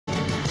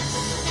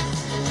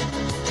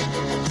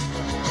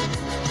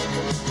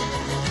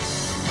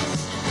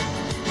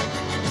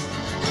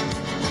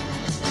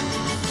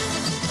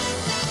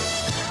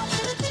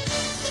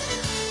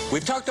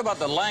We've talked about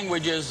the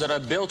languages that are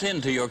built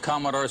into your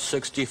Commodore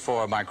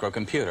 64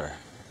 microcomputer.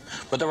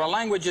 But there are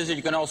languages that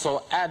you can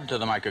also add to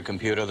the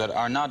microcomputer that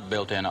are not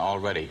built in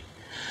already.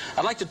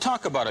 I'd like to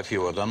talk about a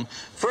few of them.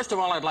 First of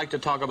all, I'd like to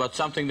talk about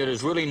something that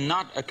is really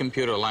not a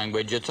computer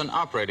language. It's an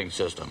operating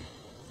system.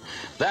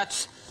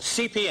 That's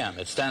CPM.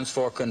 It stands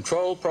for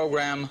Control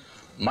Program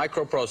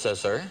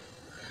Microprocessor.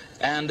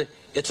 And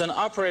it's an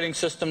operating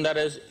system that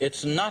is,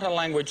 it's not a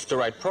language to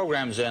write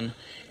programs in.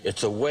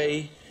 It's a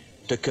way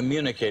to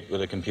communicate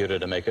with a computer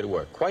to make it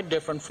work. Quite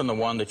different from the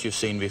one that you've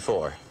seen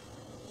before.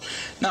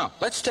 Now,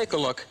 let's take a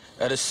look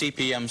at a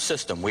CPM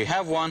system. We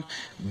have one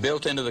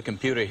built into the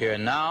computer here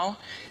now.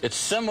 It's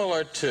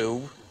similar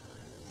to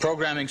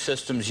programming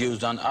systems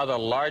used on other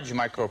large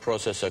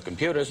microprocessor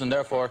computers, and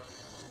therefore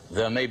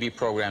there may be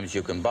programs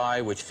you can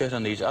buy which fit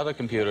on these other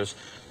computers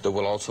that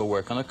will also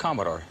work on the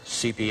Commodore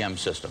CPM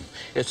system.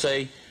 It's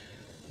a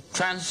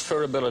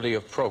transferability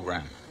of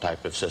program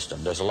type of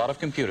system. There's a lot of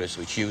computers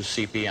which use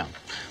CPM.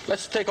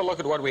 Let's take a look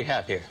at what we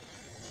have here.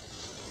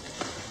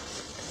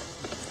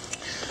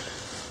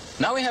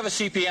 Now we have a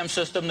CPM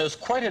system. There's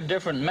quite a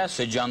different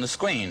message on the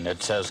screen.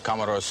 It says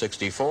Commodore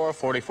 64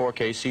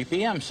 44K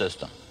CPM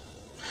system.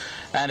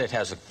 And it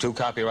has two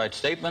copyright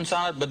statements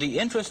on it, but the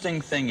interesting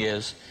thing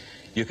is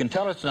you can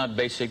tell it's not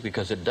basic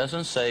because it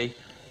doesn't say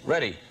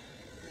ready.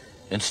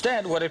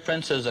 Instead, what it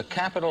prints is a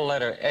capital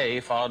letter A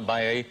followed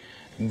by a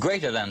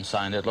greater than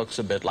sign that looks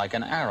a bit like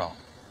an arrow.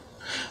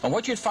 And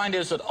what you'd find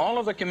is that all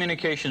of the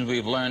communications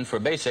we've learned for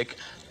BASIC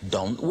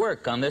don't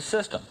work on this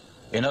system.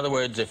 In other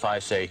words, if I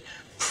say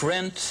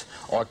print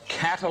or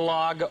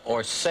catalog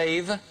or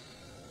save,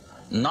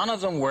 none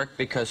of them work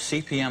because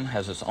CPM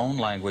has its own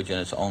language and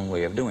its own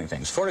way of doing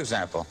things. For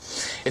example,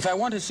 if I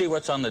want to see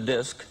what's on the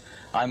disk,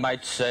 I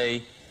might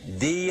say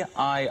dir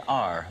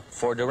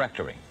for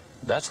directory.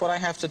 That's what I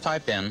have to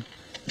type in,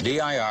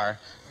 dir,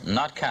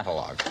 not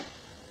catalog.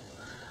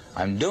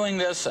 I'm doing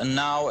this, and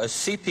now a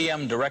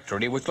CPM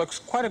directory, which looks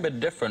quite a bit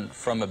different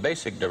from a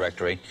BASIC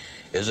directory,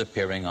 is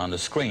appearing on the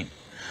screen.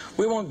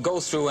 We won't go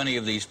through any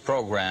of these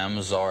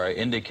programs or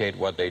indicate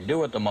what they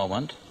do at the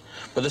moment,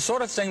 but the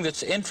sort of thing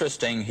that's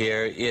interesting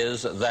here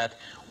is that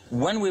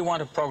when we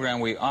want a program,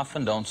 we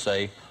often don't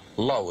say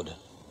load.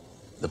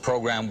 The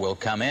program will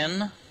come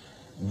in,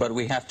 but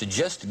we have to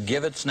just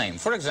give its name.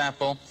 For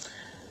example,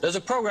 there's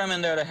a program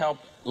in there to help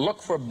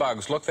look for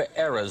bugs, look for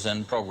errors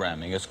in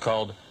programming. It's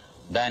called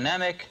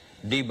Dynamic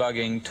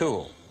Debugging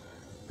Tool.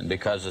 And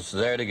because it's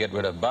there to get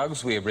rid of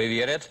bugs, we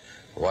abbreviate it.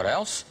 What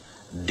else?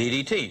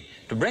 DDT.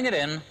 To bring it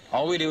in,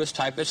 all we do is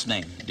type its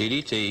name,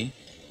 DDT,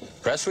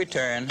 press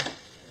return,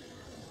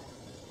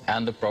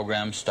 and the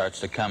program starts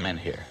to come in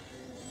here.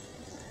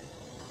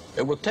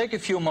 It will take a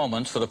few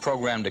moments for the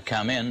program to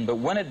come in, but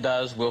when it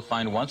does, we'll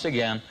find once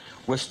again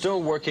we're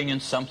still working in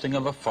something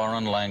of a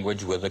foreign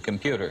language with a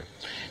computer.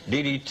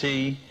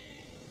 DDT,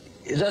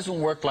 it doesn't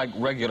work like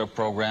regular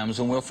programs,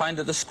 and we'll find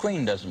that the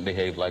screen doesn't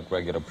behave like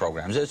regular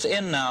programs. It's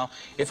in now.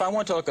 If I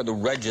want to look at the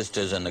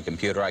registers in the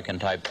computer, I can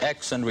type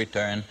X and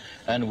return,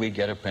 and we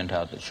get a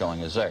printout that's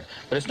showing us there.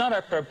 But it's not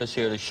our purpose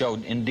here to show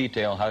in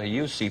detail how to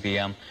use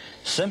CPM,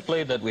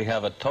 simply that we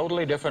have a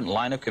totally different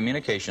line of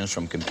communications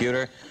from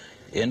computer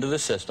into the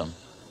system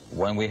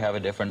when we have a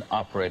different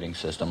operating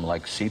system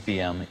like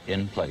CPM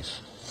in place.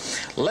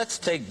 Let's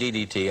take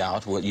DDT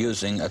out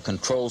using a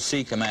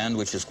Control-C command,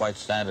 which is quite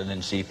standard in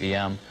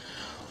CPM.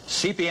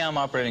 CPM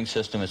operating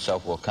system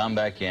itself will come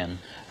back in,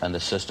 and the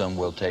system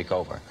will take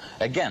over.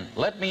 Again,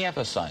 let me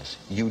emphasize,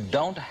 you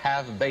don't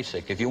have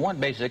BASIC. If you want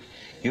BASIC,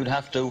 you'd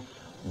have to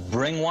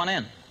bring one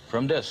in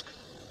from disk.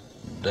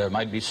 There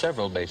might be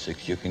several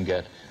BASICs you can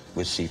get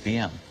with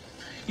CPM.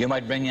 You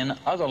might bring in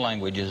other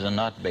languages and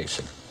not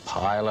BASIC.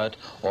 Pilot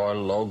or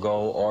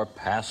Logo or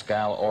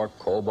Pascal or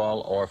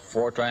COBOL or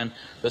Fortran.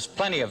 There's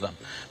plenty of them.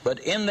 But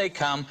in they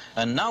come,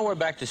 and now we're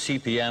back to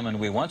CPM, and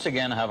we once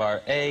again have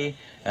our A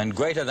and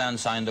greater than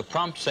sign, the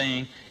prompt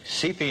saying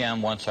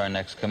CPM wants our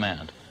next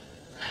command.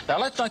 Now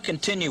let's not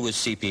continue with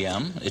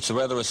CPM. It's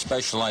rather a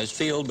specialized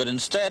field, but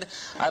instead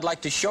I'd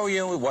like to show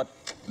you what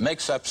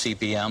makes up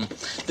CPM.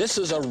 This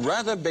is a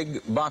rather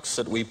big box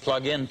that we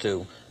plug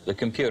into the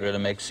computer to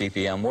make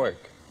CPM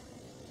work.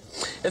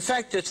 In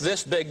fact, it's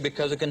this big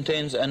because it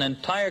contains an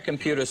entire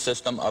computer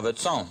system of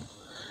its own.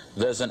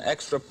 There's an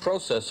extra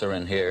processor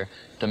in here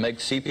to make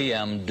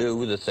CPM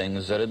do the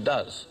things that it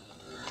does.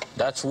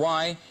 That's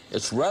why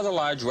it's rather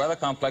large, rather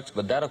complex,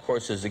 but that, of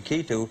course, is the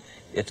key to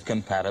its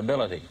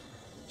compatibility.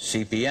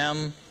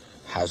 CPM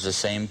has the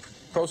same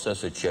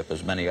processor chip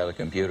as many other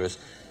computers,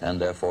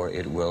 and therefore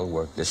it will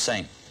work the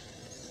same.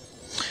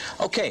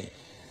 Okay,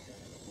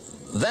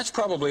 that's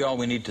probably all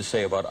we need to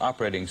say about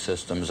operating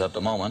systems at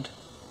the moment.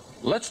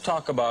 Let's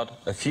talk about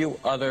a few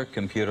other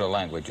computer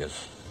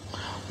languages.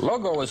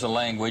 Logo is a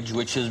language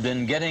which has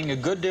been getting a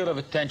good deal of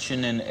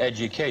attention in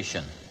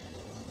education.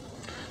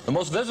 The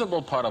most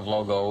visible part of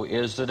Logo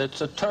is that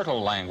it's a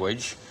turtle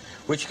language,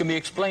 which can be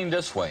explained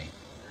this way.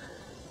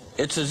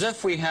 It's as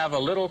if we have a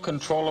little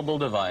controllable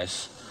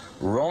device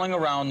rolling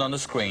around on the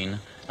screen,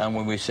 And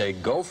when we say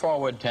go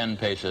forward 10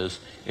 paces,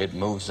 it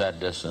moves that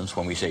distance.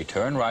 When we say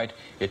turn right,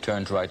 it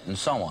turns right, and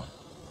so on.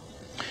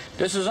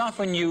 This is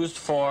often used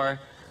for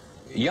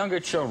younger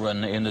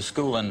children in the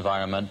school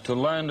environment to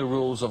learn the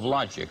rules of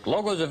logic.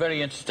 Logo is a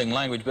very interesting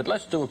language, but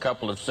let's do a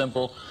couple of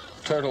simple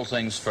turtle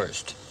things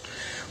first.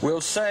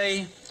 We'll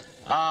say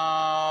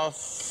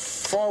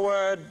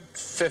forward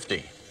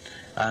 50.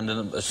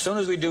 And as soon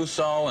as we do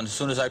so, and as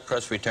soon as I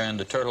press return,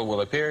 the turtle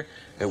will appear.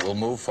 It will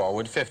move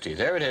forward 50.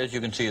 There it is.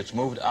 You can see it's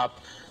moved up.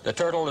 The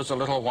turtle is a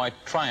little white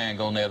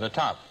triangle near the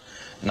top.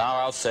 Now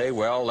I'll say,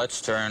 well, let's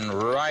turn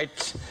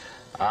right,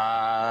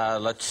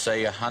 let's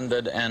say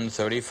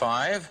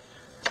 135.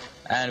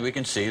 And we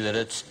can see that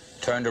it's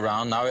turned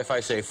around. Now if I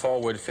say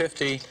forward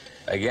 50,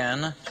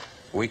 again,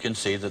 we can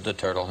see that the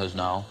turtle has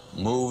now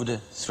moved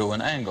through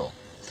an angle.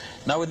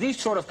 Now with these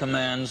sort of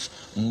commands,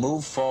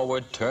 move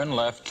forward, turn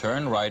left,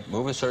 turn right,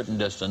 move a certain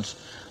distance,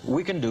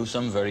 we can do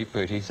some very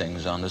pretty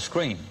things on the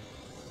screen.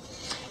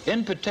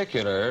 In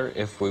particular,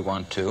 if we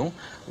want to,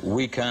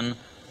 we can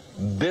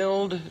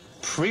build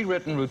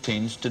pre-written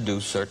routines to do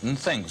certain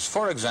things.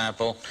 For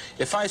example,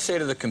 if I say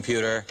to the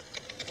computer,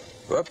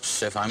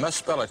 whoops, if I must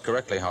spell it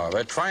correctly,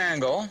 however,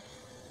 triangle,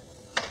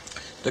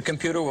 the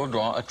computer will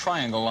draw a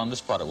triangle on the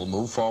spot. It will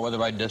move forward the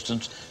right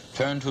distance,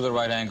 turn to the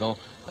right angle,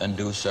 and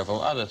do several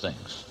other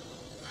things.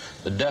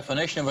 The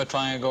definition of a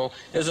triangle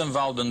is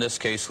involved in this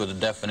case with the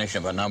definition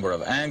of a number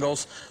of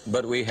angles,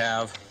 but we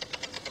can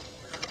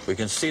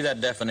see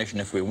that definition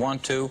if we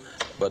want to,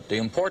 but the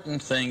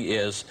important thing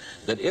is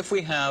that if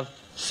we have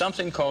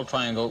something called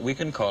triangle, we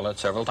can call it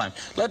several times.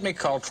 Let me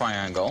call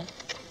triangle,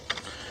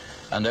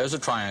 and there's a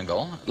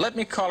triangle. Let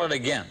me call it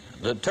again.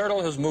 The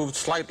turtle has moved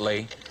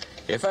slightly.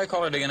 If I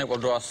call it again, it will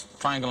draw a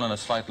triangle in a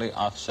slightly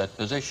offset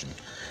position.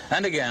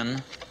 And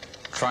again,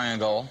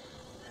 triangle,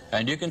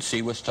 and you can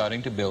see we're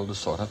starting to build a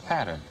sort of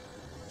pattern.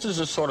 This is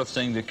the sort of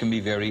thing that can be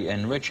very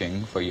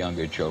enriching for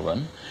younger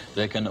children.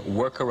 They can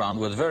work around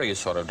with various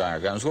sort of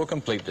diagrams. We'll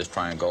complete this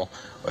triangle,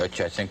 which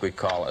I think we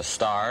call a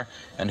star.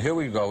 And here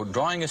we go,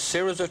 drawing a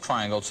series of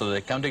triangles so that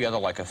they come together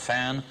like a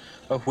fan,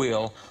 a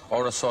wheel,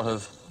 or a sort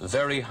of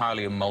very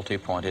highly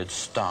multi-pointed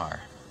star.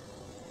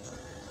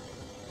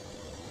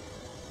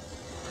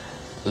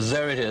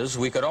 There it is.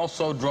 We could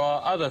also draw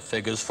other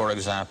figures. For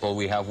example,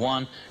 we have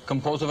one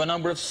composed of a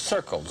number of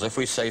circles. If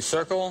we say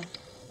circle,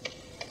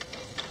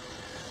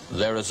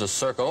 there is a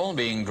circle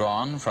being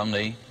drawn from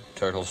the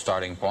turtle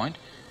starting point.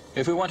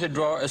 If we want to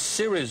draw a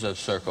series of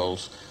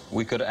circles,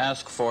 we could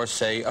ask for,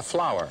 say, a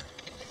flower,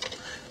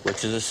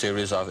 which is a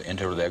series of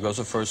intervals. There goes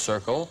the first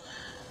circle.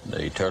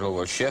 The turtle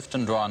will shift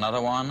and draw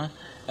another one,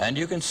 and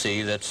you can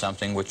see that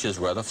something which is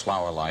rather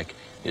flower-like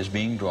is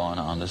being drawn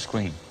on the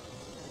screen.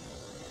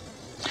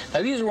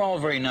 Now, these are all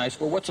very nice,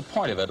 but what's the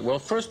point of it? Well,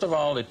 first of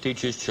all, it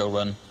teaches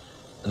children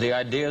the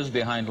ideas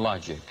behind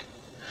logic.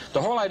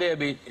 The whole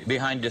idea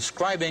behind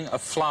describing a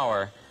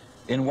flower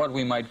in what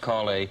we might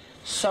call a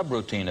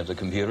subroutine of the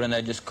computer, and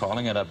they're just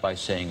calling it up by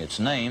saying its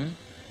name,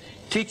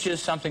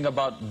 teaches something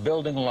about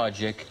building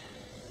logic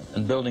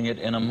and building it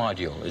in a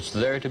module. It's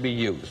there to be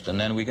used, and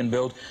then we can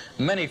build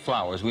many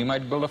flowers. We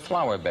might build a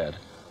flower bed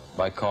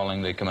by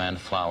calling the command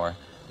flower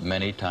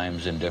many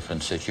times in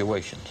different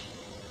situations.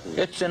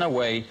 It's, in a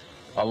way,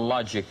 a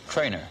logic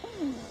trainer.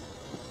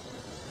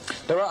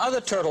 There are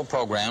other turtle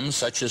programs,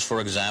 such as, for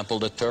example,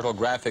 the Turtle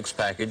Graphics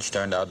package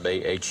turned out by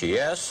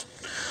HES.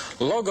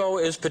 Logo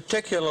is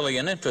particularly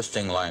an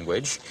interesting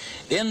language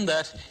in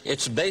that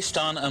it's based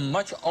on a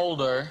much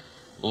older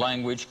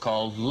language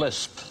called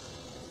Lisp.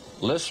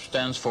 Lisp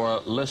stands for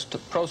List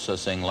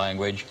Processing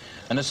Language,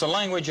 and it's a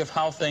language of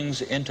how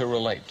things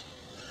interrelate.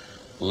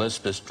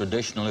 Lisp is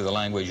traditionally the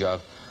language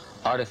of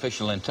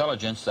artificial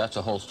intelligence. That's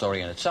a whole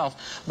story in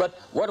itself. But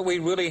what we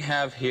really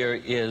have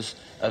here is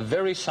a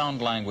very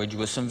sound language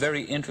with some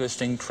very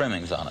interesting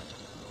trimmings on it,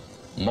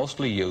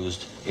 mostly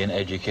used in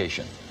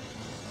education.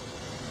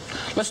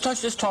 Let's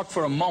just talk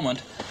for a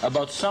moment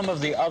about some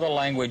of the other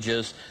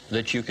languages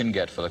that you can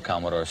get for the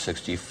Commodore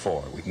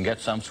 64. We can get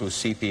some through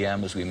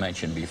CP/M, as we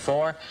mentioned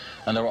before,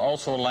 and there are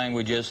also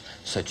languages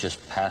such as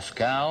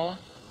Pascal,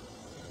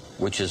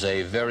 which is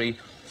a very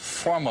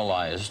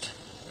formalized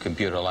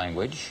computer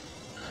language,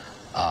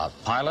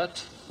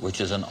 Pilot,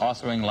 which is an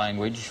authoring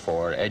language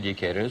for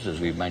educators,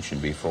 as we've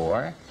mentioned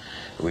before.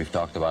 We've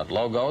talked about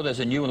Logo. There's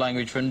a new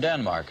language from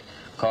Denmark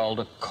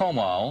called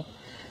Comal,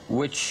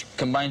 which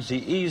combines the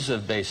ease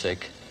of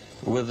BASIC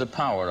with the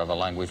power of a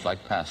language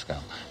like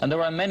Pascal. And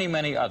there are many,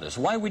 many others.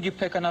 Why would you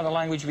pick another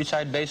language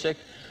beside BASIC?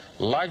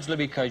 Largely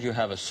because you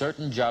have a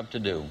certain job to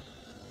do,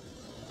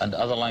 and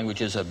other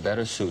languages are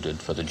better suited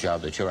for the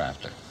job that you're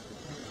after.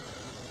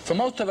 For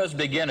most of us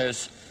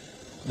beginners,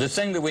 the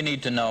thing that we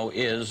need to know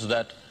is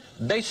that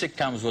BASIC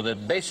comes with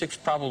it. BASIC's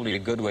probably a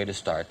good way to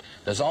start.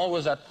 There's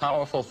always that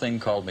powerful thing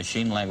called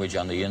machine language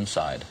on the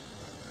inside.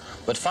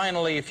 But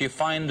finally, if you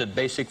find that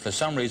BASIC, for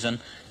some reason,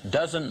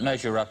 doesn't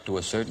measure up to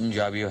a certain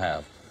job you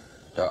have,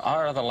 there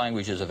are other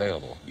languages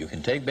available. You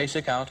can take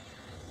BASIC out,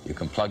 you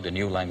can plug the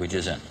new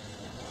languages in.